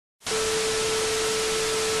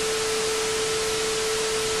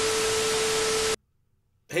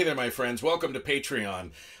Hey there, my friends. Welcome to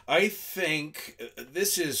Patreon. I think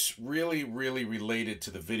this is really, really related to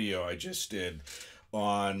the video I just did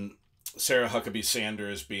on Sarah Huckabee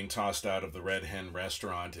Sanders being tossed out of the Red Hen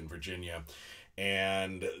restaurant in Virginia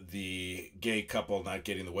and the gay couple not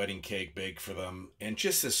getting the wedding cake baked for them, and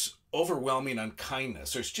just this overwhelming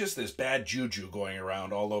unkindness. There's just this bad juju going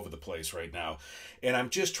around all over the place right now, and I'm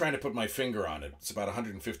just trying to put my finger on it. It's about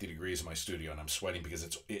 150 degrees in my studio, and I'm sweating because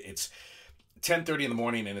it's 10:30 in the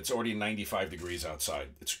morning and it's already 95 degrees outside.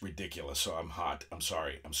 It's ridiculous. So I'm hot. I'm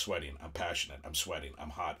sorry. I'm sweating. I'm passionate. I'm sweating.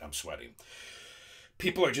 I'm hot. I'm sweating.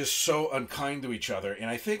 People are just so unkind to each other, and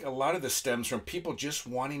I think a lot of this stems from people just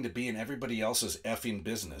wanting to be in everybody else's effing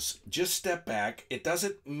business. Just step back. It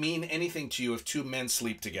doesn't mean anything to you if two men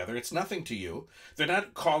sleep together. It's nothing to you. They're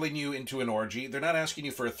not calling you into an orgy. They're not asking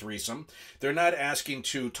you for a threesome. They're not asking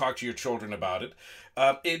to talk to your children about it.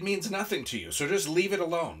 It means nothing to you, so just leave it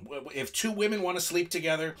alone. If two women want to sleep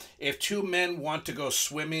together, if two men want to go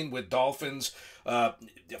swimming with dolphins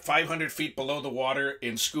 500 feet below the water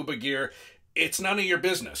in scuba gear, it's none of your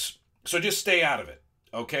business. So just stay out of it,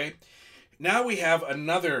 okay? Now we have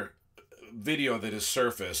another video that has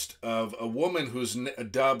surfaced of a woman who's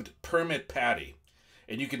dubbed Permit Patty.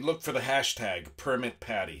 And you can look for the hashtag Permit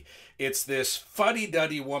Patty. It's this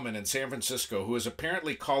fuddy-duddy woman in San Francisco who is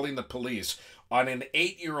apparently calling the police on an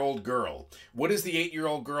 8-year-old girl. What is the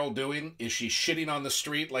 8-year-old girl doing? Is she shitting on the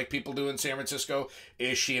street like people do in San Francisco?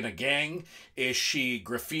 Is she in a gang? Is she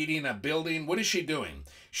graffitiing a building? What is she doing?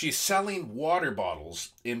 She's selling water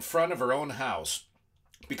bottles in front of her own house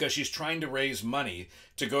because she's trying to raise money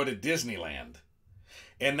to go to Disneyland.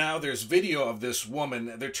 And now there's video of this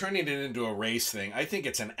woman. They're turning it into a race thing. I think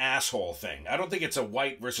it's an asshole thing. I don't think it's a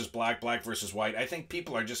white versus black, black versus white. I think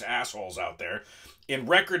people are just assholes out there in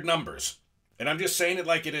record numbers. And I'm just saying it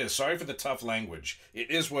like it is. Sorry for the tough language.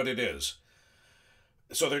 It is what it is.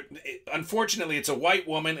 So unfortunately, it's a white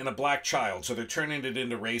woman and a black child. So they're turning it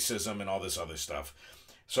into racism and all this other stuff.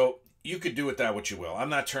 So you could do with that what you will. I'm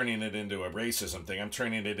not turning it into a racism thing. I'm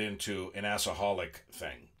turning it into an assaholic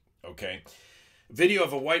thing. Okay? Video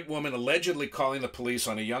of a white woman allegedly calling the police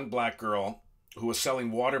on a young black girl who was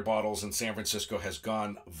selling water bottles in San Francisco has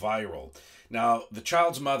gone viral. Now, the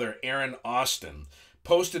child's mother, Erin Austin,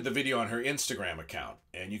 posted the video on her Instagram account.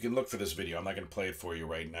 And you can look for this video. I'm not going to play it for you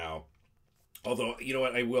right now. Although, you know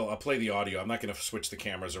what? I will. I'll play the audio. I'm not going to switch the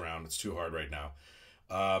cameras around. It's too hard right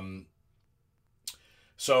now.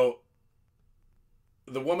 So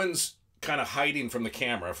the woman's kind of hiding from the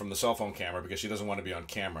camera, from the cell phone camera, because she doesn't want to be on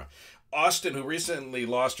camera. Austin, who recently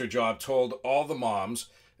lost her job, told all the moms,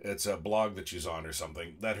 it's a blog that she's on or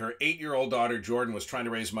something, that her 8-year-old daughter, Jordan, was trying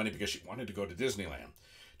to raise money because she wanted to go to Disneyland.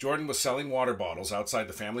 Jordan was selling water bottles outside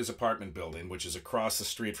the family's apartment building, which is across the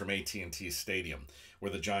street from AT&T Stadium,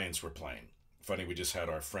 where the Giants were playing. Funny, we just had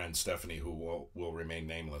our friend Stephanie, who will remain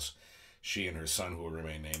nameless. She and her son, who will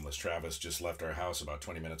remain nameless, Travis, just left our house about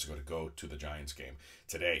 20 minutes ago to go to the Giants game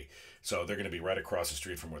today. So they're going to be right across the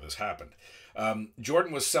street from where this happened.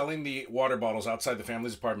 Jordan was selling the water bottles outside the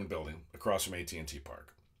family's apartment building across from AT&T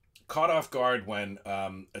Park. Caught off guard when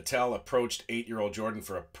Attell approached 8-year-old Jordan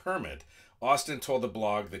for a permit, Austin told the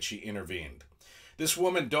blog that she intervened. This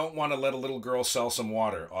woman don't want to let a little girl sell some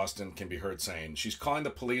water, Austin can be heard saying. She's calling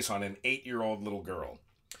the police on an 8-year-old little girl.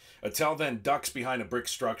 Attell then ducks behind a brick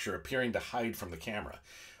structure, appearing to hide from the camera.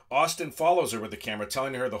 Austin follows her with the camera,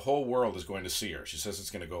 telling her the whole world is going to see her. She says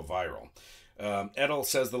it's going to go viral. Edel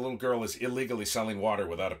says the little girl is illegally selling water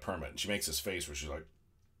without a permit. And she makes this face where she's like,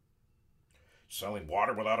 selling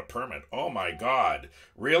water without a permit? Oh my God.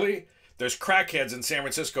 Really? There's crackheads in San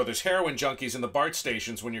Francisco. There's heroin junkies in the BART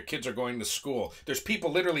stations when your kids are going to school. There's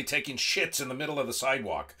people literally taking shits in the middle of the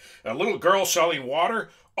sidewalk. A little girl selling water?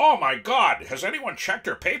 Oh my God, has anyone checked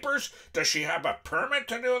her papers? Does she have a permit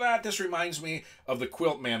to do that? This reminds me of the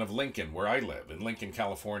Quilt Man of Lincoln, where I live, in Lincoln,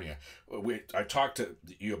 California. I talked to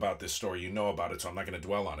you about this story. You know about it, so I'm not going to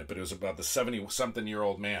dwell on it. But it was about the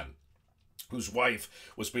 70-something-year-old man whose wife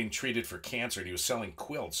was being treated for cancer, and he was selling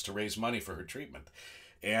quilts to raise money for her treatment.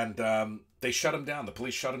 And they shut him down. The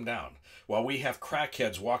police shut him down. While we have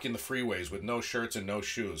crackheads walking the freeways with no shirts and no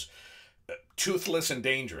shoes, toothless and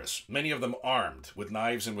dangerous, many of them armed with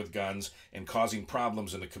knives and with guns and causing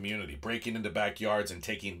problems in the community, breaking into backyards and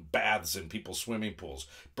taking baths in people's swimming pools,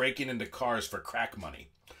 breaking into cars for crack money.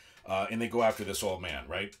 And they go after this old man,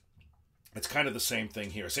 right? It's kind of the same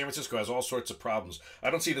thing here. San Francisco has all sorts of problems.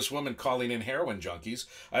 I don't see this woman calling in heroin junkies.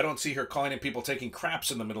 I don't see her calling in people taking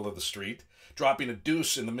craps in the middle of the street, dropping a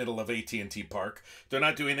deuce in the middle of AT&T Park. They're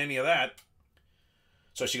not doing any of that.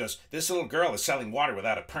 So she goes, this little girl is selling water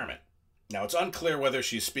without a permit. Now, it's unclear whether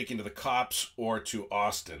she's speaking to the cops or to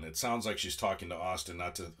Austin. It sounds like she's talking to Austin,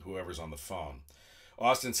 not to whoever's on the phone.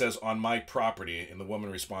 Austin says, "On my property," and the woman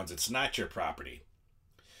responds, "It's not your property."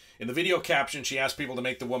 In the video caption, she asked people to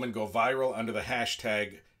make the woman go viral under the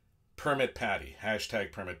hashtag #PermitPatty.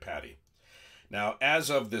 Hashtag #PermitPatty. Now, as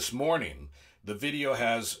of this morning, the video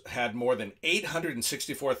has had more than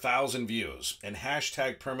 864,000 views, and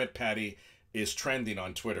hashtag #PermitPatty is trending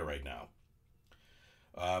on Twitter right now.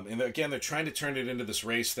 And again, they're trying to turn it into this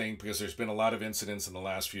race thing because there's been a lot of incidents in the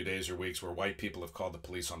last few days or weeks where white people have called the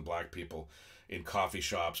police on black people in coffee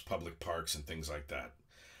shops, public parks, and things like that.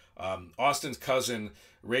 Austin's cousin,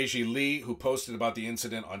 Reggie Lee, who posted about the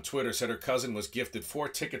incident on Twitter, said her cousin was gifted 4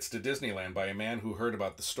 tickets to Disneyland by a man who heard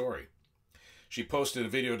about the story. She posted a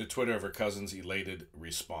video to Twitter of her cousin's elated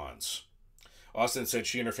response. Austin said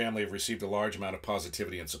she and her family have received a large amount of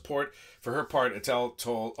positivity and support. For her part, Attell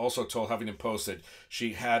also told Huffington Post that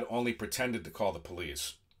she had only pretended to call the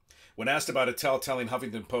police. When asked about Attell telling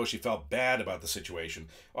Huffington Post she felt bad about the situation,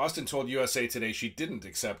 Austin told USA Today she didn't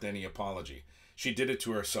accept any apology. She did it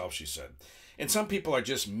to herself, she said. And some people are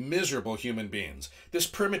just miserable human beings. This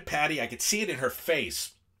 #PermitPatty, I could see it in her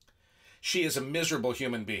face. She is a miserable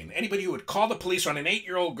human being. Anybody who would call the police on an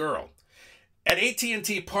 8-year-old girl at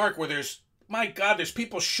AT&T Park where there's, my God, there's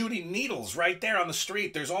people shooting needles right there on the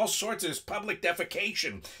street. There's all sorts. There's public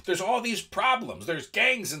defecation. There's all these problems. There's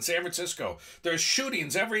gangs in San Francisco. There's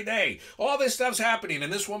shootings every day. All this stuff's happening,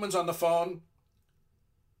 and this woman's on the phone,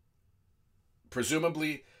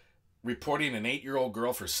 presumably reporting an 8-year-old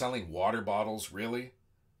girl for selling water bottles, really?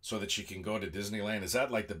 So that she can go to Disneyland? Is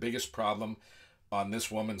that like the biggest problem on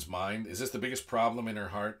this woman's mind? Is this the biggest problem in her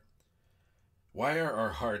heart? Why are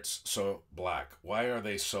our hearts so black? Why are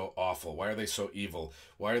they so awful? Why are they so evil?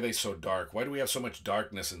 Why are they so dark? Why do we have so much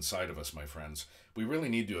darkness inside of us, my friends? We really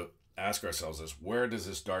need to ask ourselves this. Where does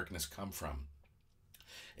this darkness come from?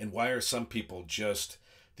 And why are some people just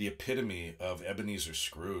the epitome of Ebenezer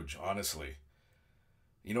Scrooge, honestly?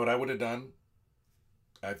 You know what I would have done?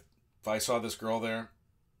 If I saw this girl there,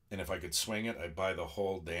 and if I could swing it, I'd buy the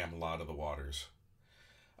whole damn lot of the waters.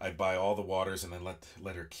 I'd buy all the waters and then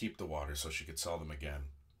let her keep the waters so she could sell them again.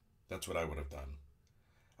 That's what I would have done.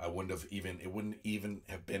 It wouldn't even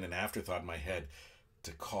have been an afterthought in my head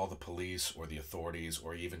to call the police or the authorities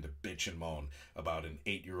or even to bitch and moan about an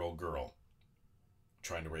 8-year-old girl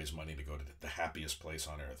trying to raise money to go to the happiest place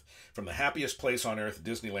on earth. From the happiest place on earth,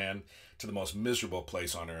 Disneyland, to the most miserable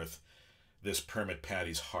place on earth, this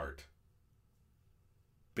 #PermitPatty's heart.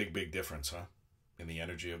 Big, big difference, huh? In the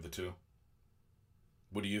energy of the two.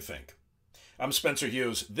 What do you think? I'm Spencer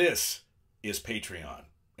Hughes. This is Patreon,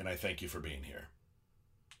 and I thank you for being here.